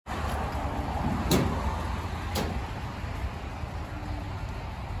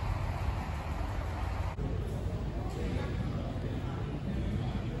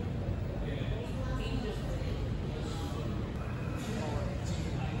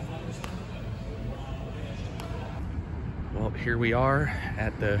Well, here we are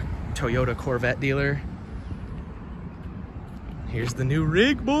at the Toyota Corvette dealer. Here's the new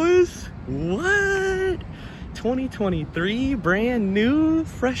rig, boys. What? 2023, brand new,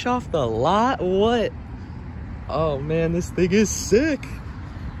 fresh off the lot. What? Oh man, this thing is sick.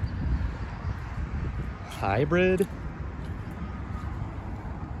 Hybrid.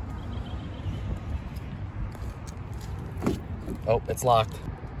 Oh, it's locked.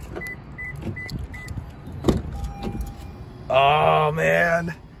 Oh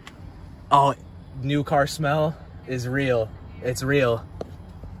man. Oh, new car smell is real. It's real.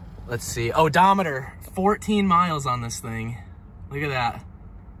 Let's see. Odometer, 14 miles on this thing. Look at that.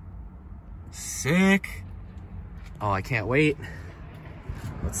 Sick. Oh, I can't wait.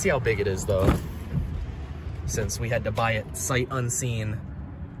 Let's see how big it is though, since we had to buy it sight unseen.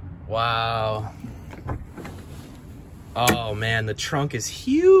 Wow. Oh man, the trunk is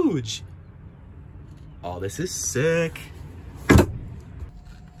huge. Oh, this is sick.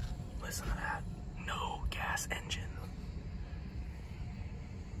 Listen to that. No gas engine.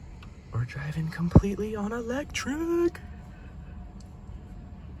 We're driving completely on electric.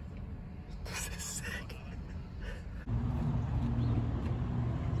 This is sick.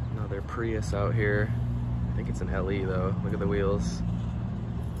 Another Prius out here. I think it's an LE though. Look at the wheels.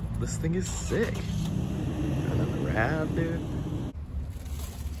 This thing is sick. Another RAV, dude.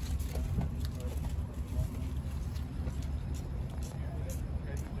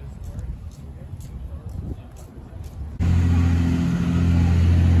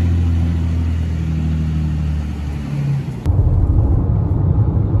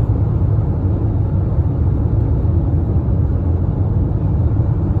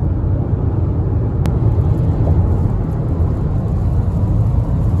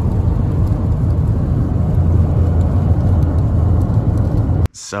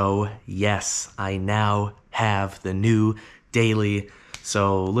 So yes, I now have the new daily.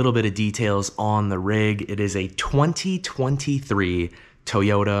 So a little bit of details on the rig. It is a 2023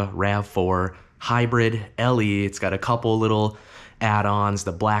 Toyota RAV4 Hybrid LE. It's got a couple little add-ons,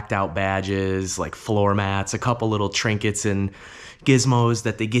 the blacked out badges, like floor mats, a couple little trinkets and gizmos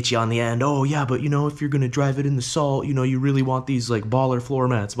that they get you on the end. Oh yeah, but you know, if you're gonna drive it in the salt, you know, you really want these like baller floor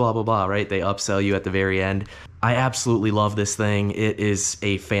mats, blah, blah, blah, right? They upsell you at the very end. I absolutely love this thing. It is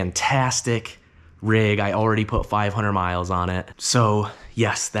a fantastic rig. I already put 500 miles on it. So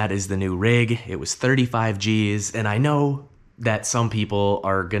yes, that is the new rig. It was 35 G's, and I know that some people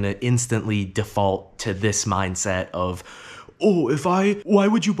are gonna instantly default to this mindset of, oh, why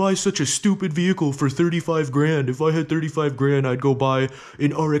would you buy such a stupid vehicle for 35 grand? If I had 35 grand, I'd go buy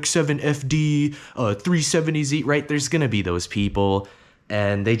an RX-7 FD, 370Z, right? There's gonna be those people,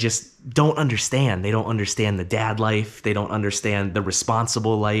 and they just don't understand. They don't understand the dad life. They don't understand the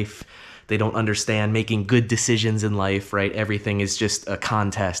responsible life. They don't understand making good decisions in life, right? Everything is just a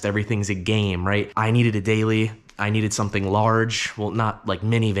contest. Everything's a game, right? I needed a daily. I needed something large. Well, not like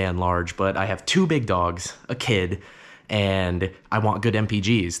minivan large, but I have 2 big dogs, a kid, and I want good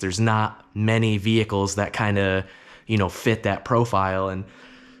MPGs. There's not many vehicles that kind of, you know, fit that profile. And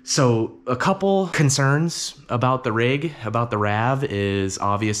so a couple concerns about the rig, about the RAV, is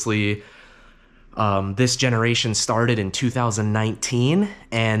obviously this generation started in 2019,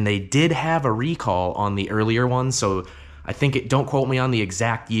 and they did have a recall on the earlier one. So I think don't quote me on the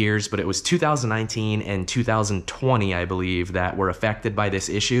exact years, but it was 2019 and 2020, I believe, that were affected by this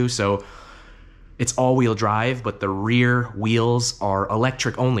issue. So it's all-wheel drive, but the rear wheels are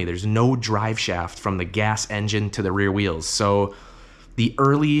electric only. There's no drive shaft from the gas engine to the rear wheels. So the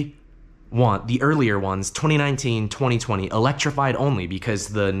earlier ones, 2019, 2020, electrified only, because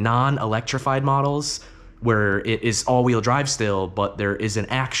the non-electrified models, where it is all-wheel drive still, but there is an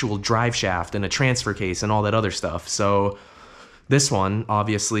actual drive shaft and a transfer case and all that other stuff. So this one,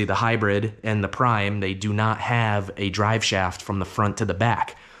 obviously the Hybrid and the Prime, they do not have a drive shaft from the front to the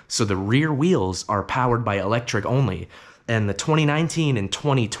back. So the rear wheels are powered by electric only. And the 2019 and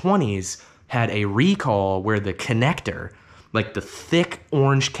 2020s had a recall where the connector, like the thick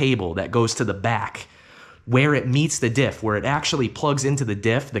orange cable that goes to the back, where it meets the diff, where it actually plugs into the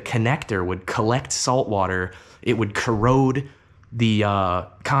diff, the connector would collect salt water. It would corrode the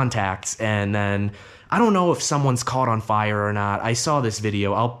contacts, and then I don't know if someone's caught on fire or not. I saw this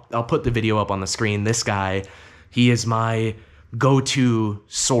video. I'll put the video up on the screen. This guy, he is my go-to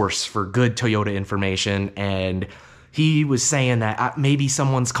source for good Toyota information, and he was saying that maybe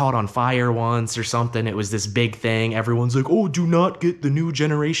someone's caught on fire once or something. It was this big thing. Everyone's like, oh, do not get the new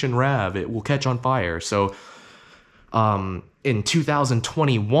generation RAV. It will catch on fire. So in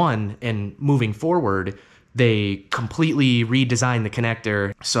 2021 and moving forward, they completely redesigned the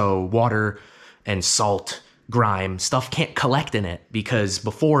connector. So water and salt grime. Stuff can't collect in it because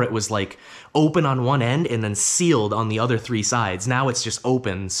before it was like open on one end and then sealed on the other three sides. Now it's just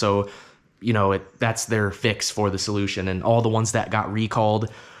open. So, you know, that's their fix for the solution. And all the ones that got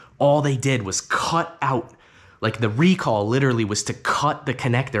recalled, all they did was cut out. Like the recall literally was to cut the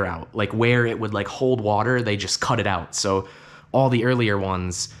connector out, like where it would like hold water, they just cut it out. So all the earlier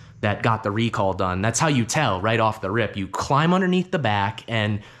ones that got the recall done, that's how you tell right off the rip. You climb underneath the back,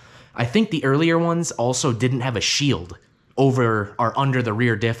 and I think the earlier ones also didn't have a shield over or under the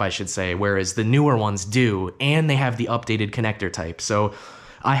rear diff, I should say, whereas the newer ones do, and they have the updated connector type. So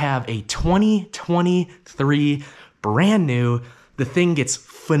I have a 2023 brand new, the thing gets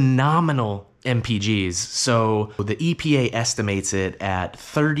phenomenal MPGs. So the EPA estimates it at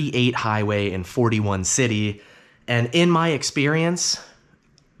 38 highway and 41 city. And in my experience,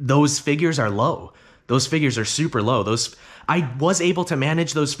 those figures are low. Those figures are super low. I was able to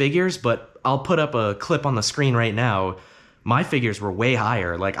manage those figures, but I'll put up a clip on the screen right now. My figures were way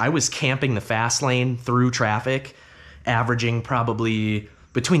higher. Like I was camping the fast lane through traffic, averaging probably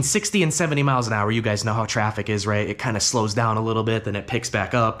between 60 and 70 miles an hour. You guys know how traffic is, right? It kind of slows down a little bit, then it picks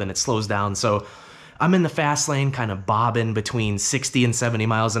back up, then it slows down. So I'm in the fast lane kind of bobbing between 60 and 70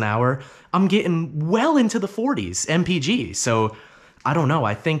 miles an hour. I'm getting well into the 40s MPG. So I don't know.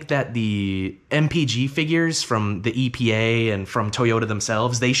 I think that the MPG figures from the EPA and from Toyota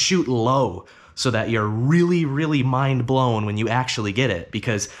themselves, they shoot low so that you're really, really mind blown when you actually get it,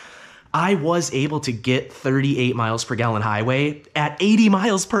 because I was able to get 38 miles per gallon highway at 80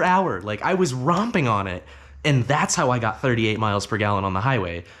 miles per hour. Like I was romping on it, and that's how I got 38 miles per gallon on the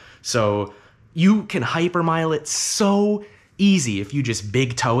highway. So you can hypermile it so easy if you just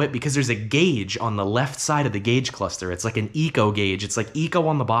big toe it, because there's a gauge on the left side of the gauge cluster. It's like an eco gauge. It's like eco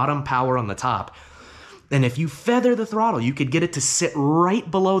on the bottom, power on the top. And if you feather the throttle, you could get it to sit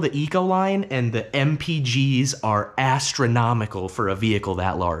right below the eco line, and the MPGs are astronomical for a vehicle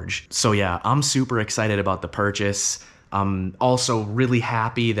that large. So yeah, I'm super excited about the purchase. I'm also really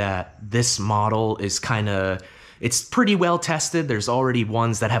happy that this model is it's pretty well tested. There's already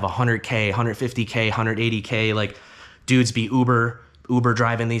ones that have 100K, 150K, 180K, like dudes be Uber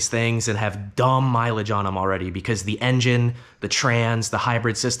driving these things and have dumb mileage on them already, because the engine, the trans, the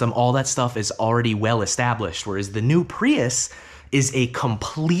hybrid system, all that stuff is already well established, whereas the new Prius is a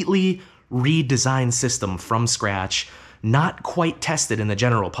completely redesigned system from scratch, not quite tested in the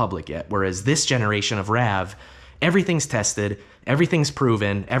general public yet, whereas this generation of RAV, everything's tested, everything's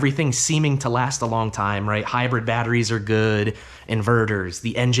proven, everything's seeming to last a long time, right? Hybrid batteries are good, inverters,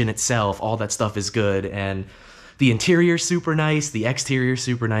 the engine itself, all that stuff is good, and the interior's super nice, the exterior's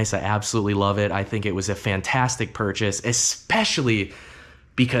super nice. I absolutely love it. I think it was a fantastic purchase, especially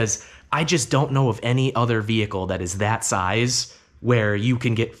because I just don't know of any other vehicle that is that size where you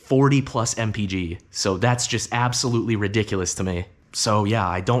can get 40 plus MPG. So that's just absolutely ridiculous to me. So yeah,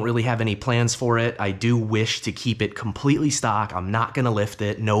 I don't really have any plans for it. I do wish to keep it completely stock. I'm not gonna lift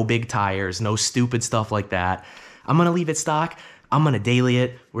it, no big tires, no stupid stuff like that. I'm gonna leave it stock. I'm going to daily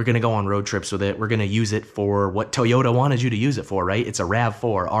it. We're going to go on road trips with it. We're going to use it for what Toyota wanted you to use it for, right? It's a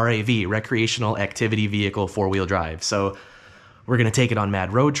RAV4, RAV, recreational activity vehicle, four-wheel drive. So we're going to take it on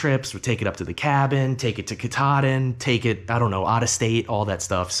mad road trips. We'll take it up to the cabin, take it to Katahdin, take it, I don't know, out of state, all that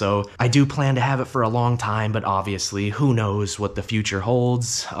stuff. So I do plan to have it for a long time, but obviously who knows what the future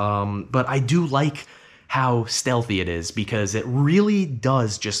holds. But I do like how stealthy it is, because it really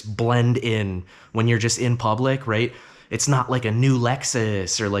does just blend in when you're just in public, right? It's not like a new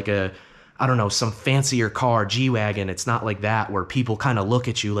Lexus or like I don't know, some fancier car, G-Wagon. It's not like that where people kind of look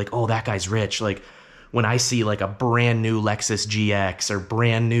at you like, oh, that guy's rich. Like when I see like a brand new Lexus GX or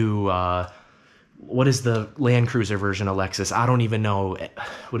brand new, what is the Land Cruiser version of Lexus? I don't even know.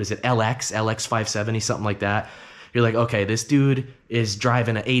 What is it? LX 570, something like that. You're like, okay, this dude is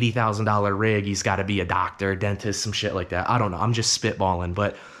driving an $80,000 rig. He's got to be a doctor, dentist, some shit like that. I don't know. I'm just spitballing.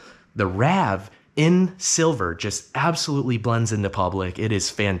 But the RAV in silver just absolutely blends into public. It is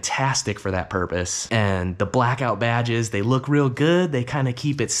fantastic for that purpose. And the blackout badges, they look real good. They kind of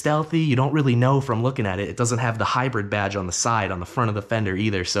keep it stealthy. You don't really know from looking at it. It doesn't have the hybrid badge on the side, on the front of the fender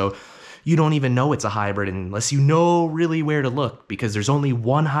either. So you don't even know it's a hybrid unless you know really where to look, because there's only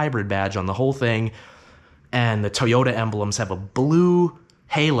one hybrid badge on the whole thing. And the Toyota emblems have a blue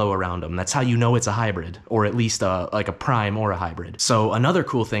halo around them. That's how you know it's a hybrid, or at least like a prime or a hybrid. So another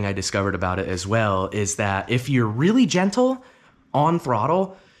cool thing I discovered about it as well is that if you're really gentle on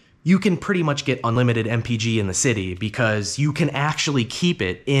throttle, you can pretty much get unlimited MPG in the city, because you can actually keep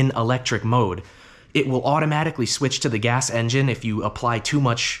it in electric mode. It will automatically switch to the gas engine if you apply too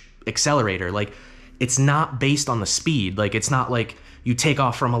much accelerator. Like, it's not based on the speed. Like, it's not like You take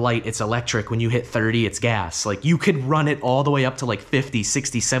off from a light, it's electric. When you hit 30, it's gas. Like, you could run it all the way up to like 50,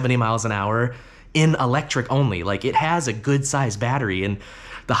 60, 70 miles an hour in electric only. Like, it has a good size battery, and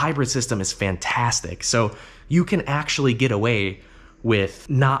the hybrid system is fantastic. So you can actually get away with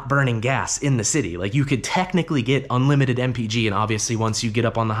not burning gas in the city. Like, you could technically get unlimited MPG, and obviously once you get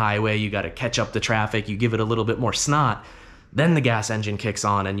up on the highway, you got to catch up the traffic, you give it a little bit more snot, then the gas engine kicks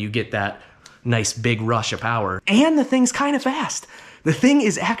on and you get that nice big rush of power. And the thing's kind of fast. The thing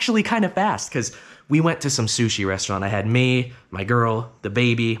is actually kind of fast, because we went to some sushi restaurant. I had me, my girl, the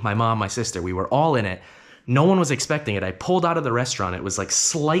baby, my mom, my sister. We were all in it. No one was expecting it. I pulled out of the restaurant. It was like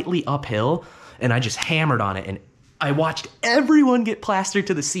slightly uphill, and I just hammered on it, and I watched everyone get plastered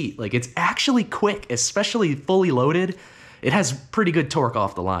to the seat. Like, it's actually quick, especially fully loaded. It has pretty good torque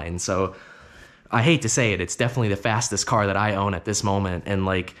off the line. So I hate to say it, it's definitely the fastest car that I own at this moment, and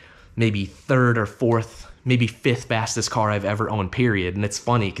like maybe third or fourth, maybe fifth fastest car I've ever owned, period. And it's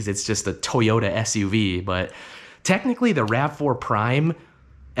funny because it's just a Toyota SUV, but technically the RAV4 Prime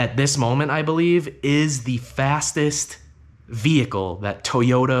at this moment, I believe, is the fastest vehicle that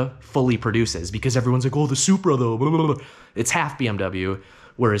Toyota fully produces, because everyone's like, oh, the Supra though, blah, blah, blah. It's half BMW,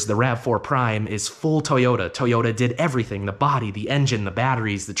 whereas the RAV4 Prime is full Toyota. Toyota did everything, the body, the engine, the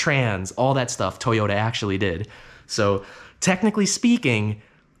batteries, the trans, all that stuff Toyota actually did. So technically speaking,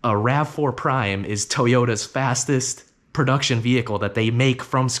 a RAV4 Prime is Toyota's fastest production vehicle that they make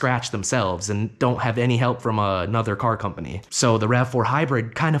from scratch themselves and don't have any help from another car company. So the RAV4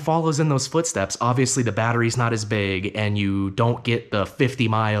 Hybrid kind of follows in those footsteps. Obviously the battery's not as big and you don't get the 50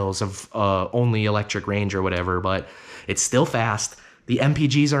 miles of only electric range or whatever, but it's still fast. The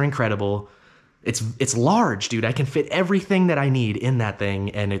MPGs are incredible. It's large, dude. I can fit everything that I need in that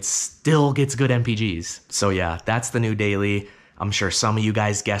thing, and it still gets good MPGs. So yeah, that's the new daily. I'm sure some of you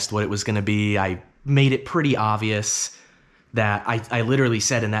guys guessed what it was gonna be. I made it pretty obvious that I literally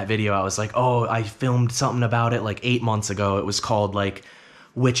said in that video, I was like, oh, I filmed something about it like 8 months ago. It was called like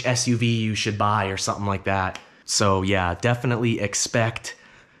which SUV you should buy or something like that. So yeah, definitely expect,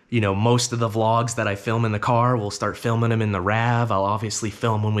 you know, most of the vlogs that I film in the car, we'll start filming them in the RAV. I'll obviously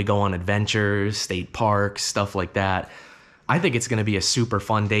film when we go on adventures, state parks, stuff like that. I think it's gonna be a super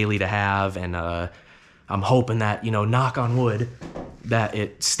fun daily to have, and I'm hoping that, you know, knock on wood, that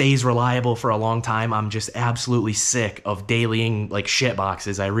it stays reliable for a long time. I'm just absolutely sick of dailying like shit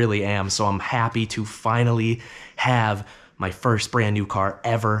boxes. I really am. So I'm happy to finally have my first brand new car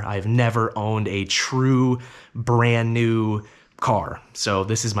ever. I've never owned a true brand new car. So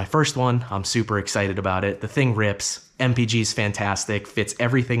this is my first one. I'm super excited about it. The thing rips. MPG's fantastic. Fits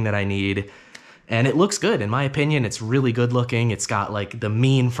everything that I need. And it looks good. In my opinion, it's really good looking. It's got like the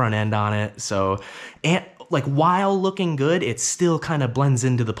mean front end on it. So, and like while looking good, it still kind of blends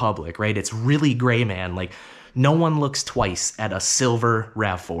into the public, right? It's really gray, man. Like no one looks twice at a silver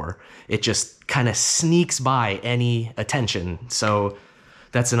RAV4. It just kind of sneaks by any attention. So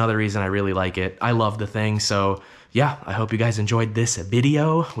that's another reason I really like it. I love the thing. So yeah, I hope you guys enjoyed this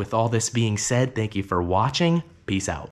video. With all this being said, thank you for watching. Peace out.